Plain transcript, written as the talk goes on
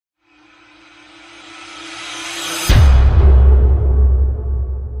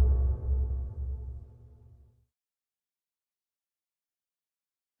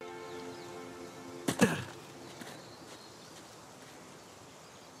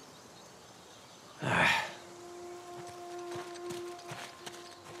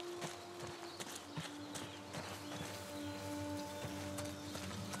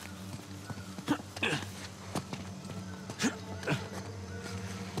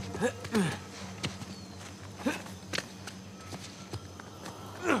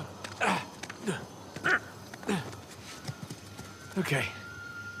Okay.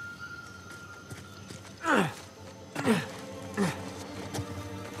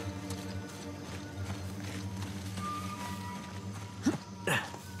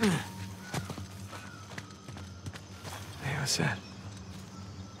 Hey, what's that?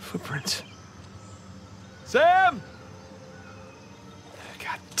 Footprints. Sam!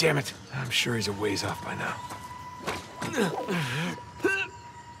 God damn it. I'm sure he's a ways off by now.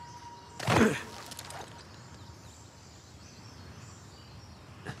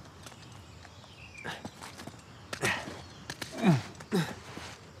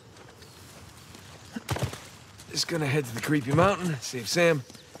 Just gonna head to the creepy mountain, save Sam,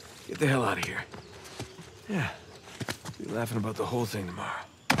 get the hell out of here. Yeah, be laughing about the whole thing tomorrow.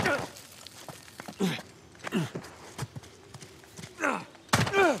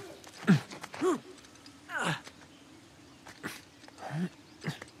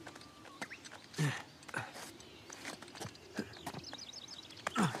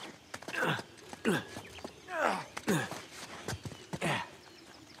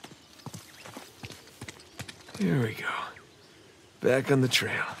 Here we go. Back on the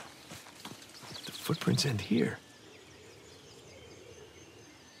trail. The footprints end here.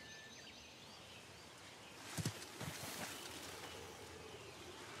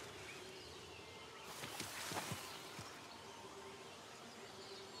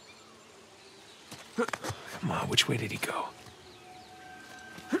 Come on, which way did he go?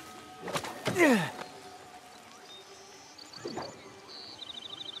 Yeah.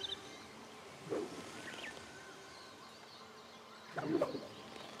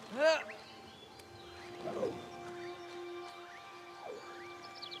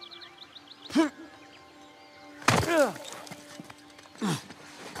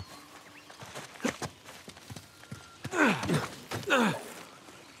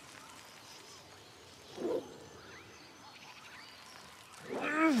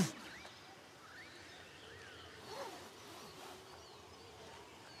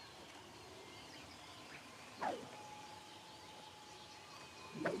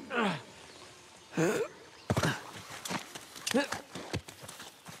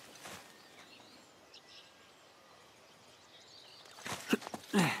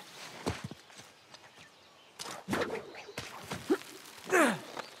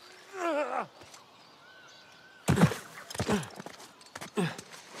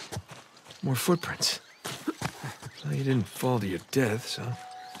 More footprints. Well, you didn't fall to your death, so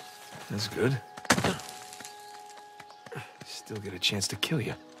that's good. Still get a chance to kill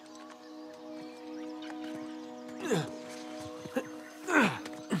you.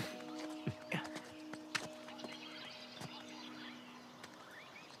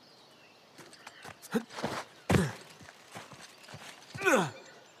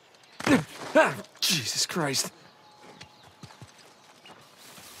 Jesus Christ.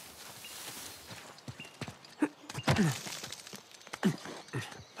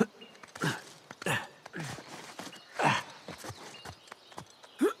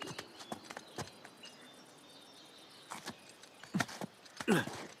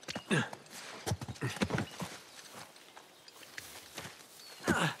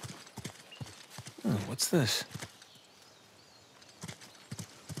 What's this?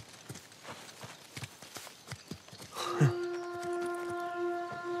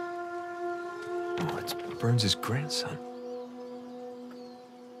 Oh, it's Burns' grandson.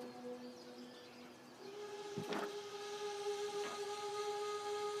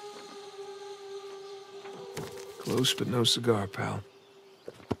 Close but no cigar, pal.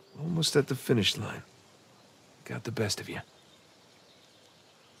 Almost at the finish line. Got the best of you.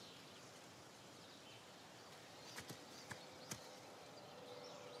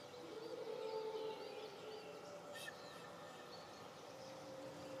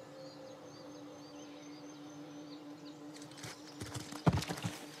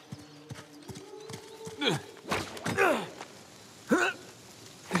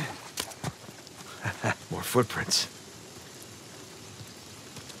 More footprints.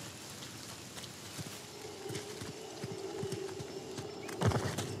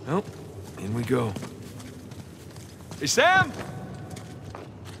 Well, in we go. Hey, Sam!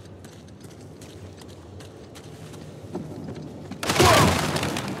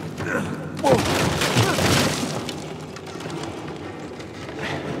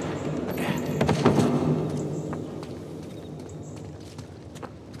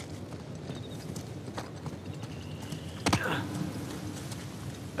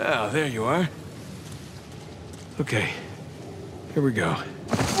 Oh, there you are. Okay, here we go.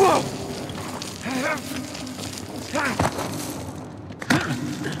 Whoa!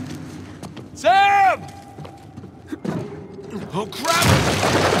 Sam! Oh, crap!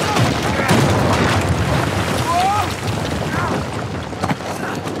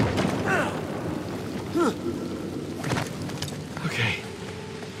 Okay.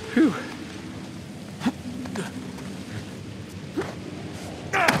 Phew.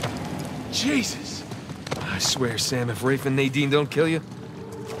 Jesus! I swear, Sam, if Rafe and Nadine don't kill you,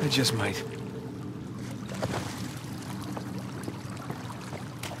 I just might.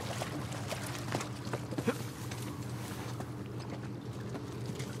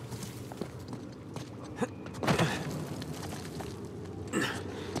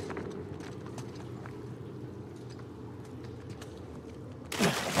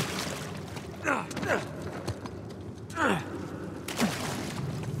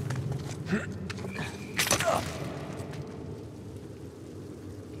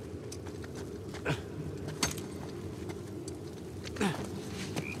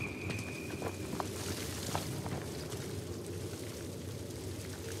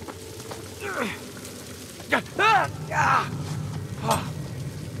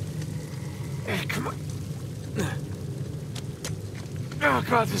 Come on. Oh,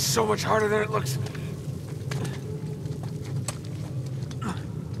 God, this is so much harder than it looks.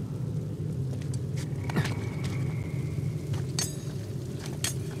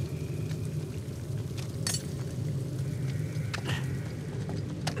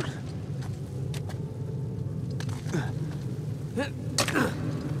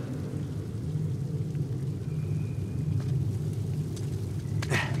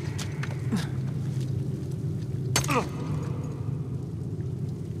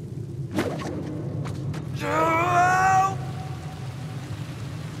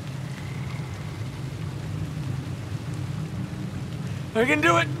 I can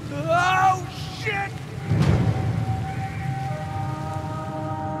do it! Oh, shit!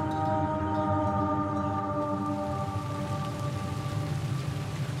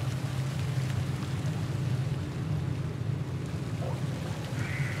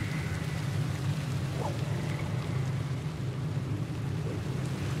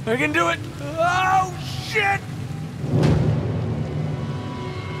 I can do it! Oh, shit!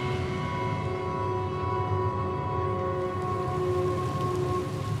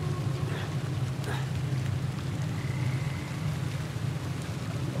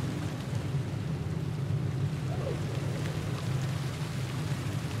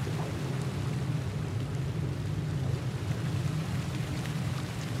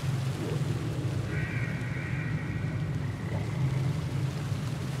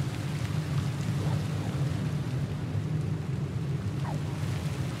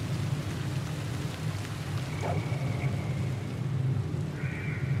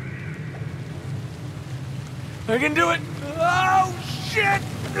 I can do it! Oh, shit!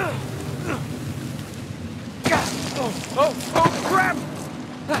 Oh, crap!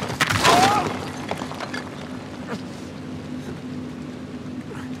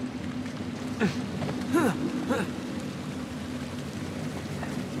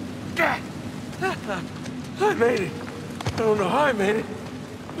 I made it. I don't know how I made it,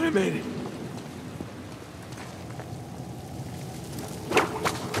 but I made it.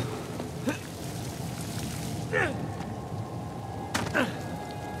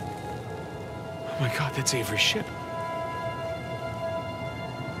 Oh my God, that's Avery's ship.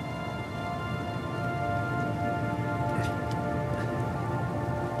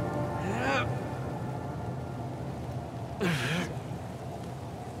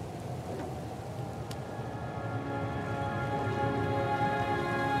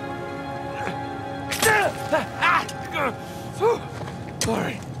 All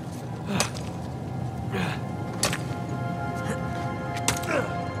right.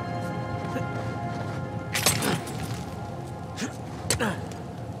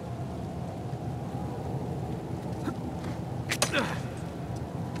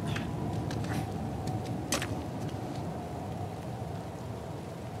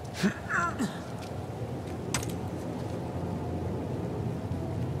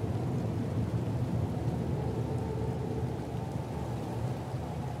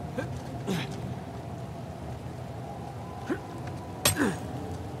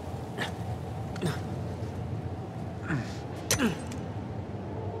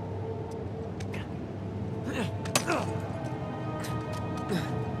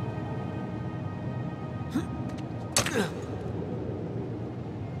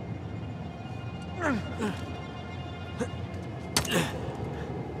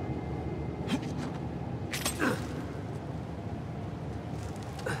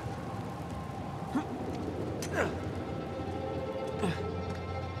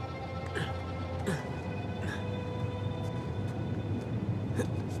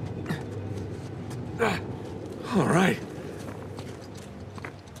 All right.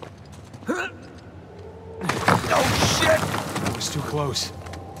 Oh, shit! That was too close.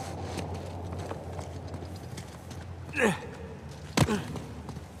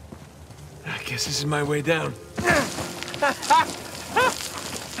 I guess this is my way down.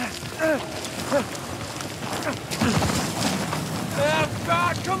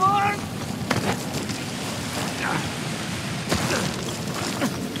 God, come on!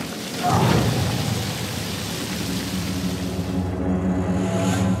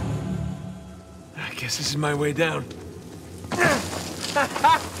 I guess this is my way down.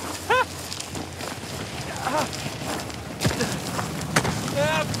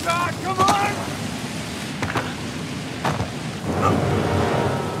 God, come on!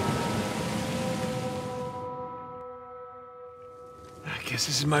 I guess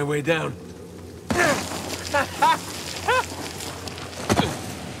this is my way down.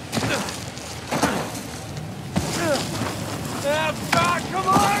 God, come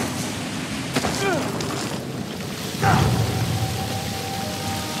on!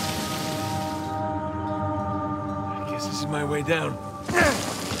 I guess this is my way down.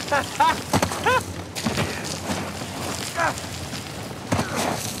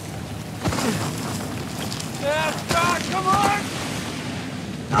 God, come on!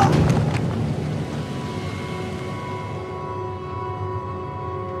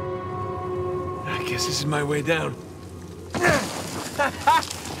 I guess this is my way down.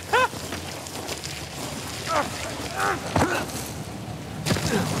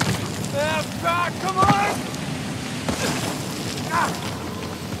 God, come on!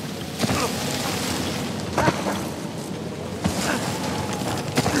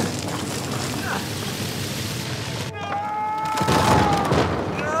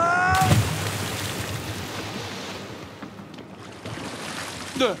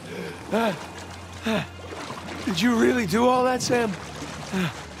 Did you really do all that, Sam?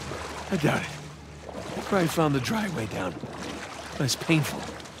 I doubt it. You probably found the dry way down. Less painful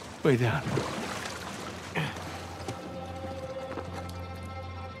way down.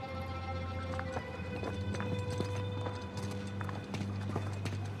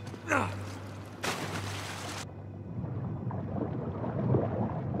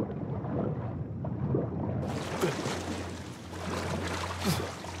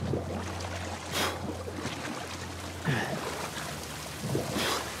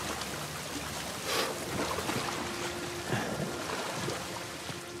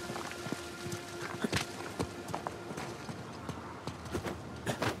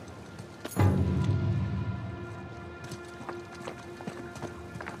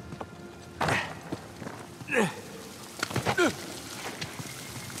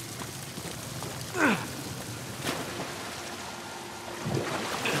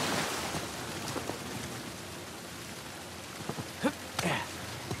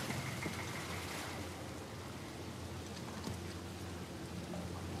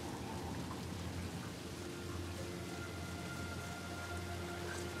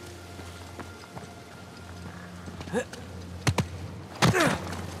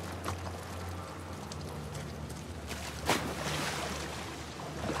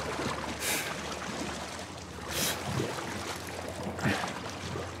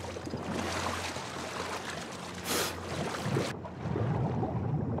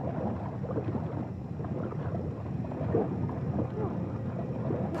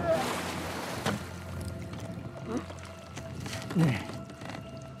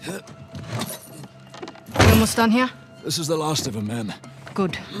 Almost done here? This is the last of them, ma'am.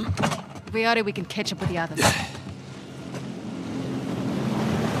 Good. If we are it, we can catch up with the others.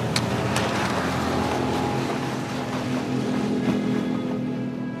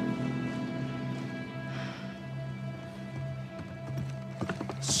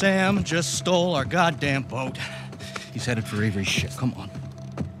 Sam just stole our goddamn boat. He's headed for Avery's ship. Come on.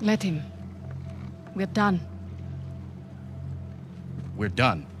 Let him. We're done. We're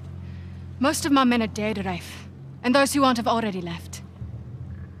done. Most of my men are dead, Rafe. And those who aren't have already left.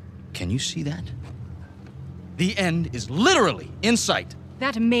 Can you see that? The end is literally in sight.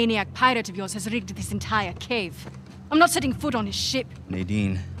 That maniac pirate of yours has rigged this entire cave. I'm not setting foot on his ship.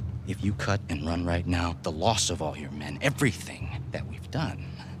 Nadine, if you cut and run right now, the loss of all your men, everything that we've done,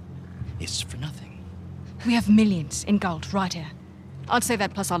 is for nothing. We have millions in gold right here. I'd say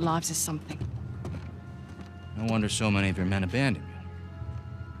that plus our lives is something. No wonder so many of your men abandoned you.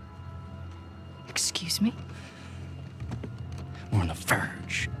 Excuse me? We're on the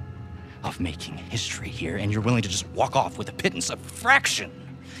verge of making history here, and you're willing to just walk off with a pittance, a fraction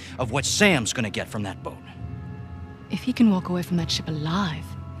of what Sam's gonna get from that boat. If he can walk away from that ship alive,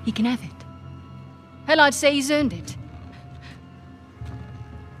 he can have it. Hell, I'd say he's earned it.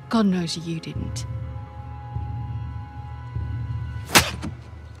 God knows you didn't.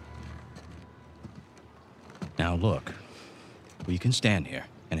 Now look, we can stand here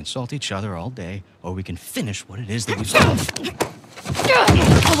and insult each other all day, or we can finish what it is that we've started.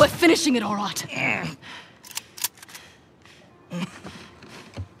 Oh, we're finishing it all right.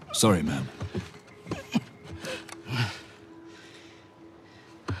 Sorry, ma'am.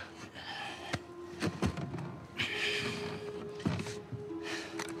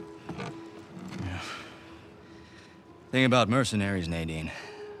 Thing about mercenaries, Nadine,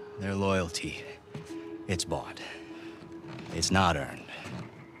 their loyalty, it's bought. It's not earned.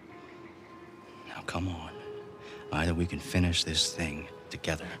 Now come on. Either we can finish this thing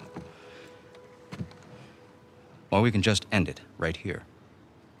together, or we can just end it right here.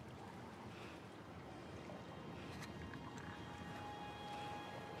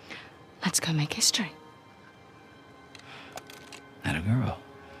 Let's go make history. Atta girl.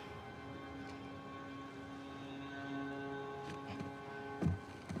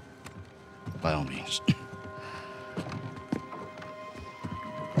 By all means.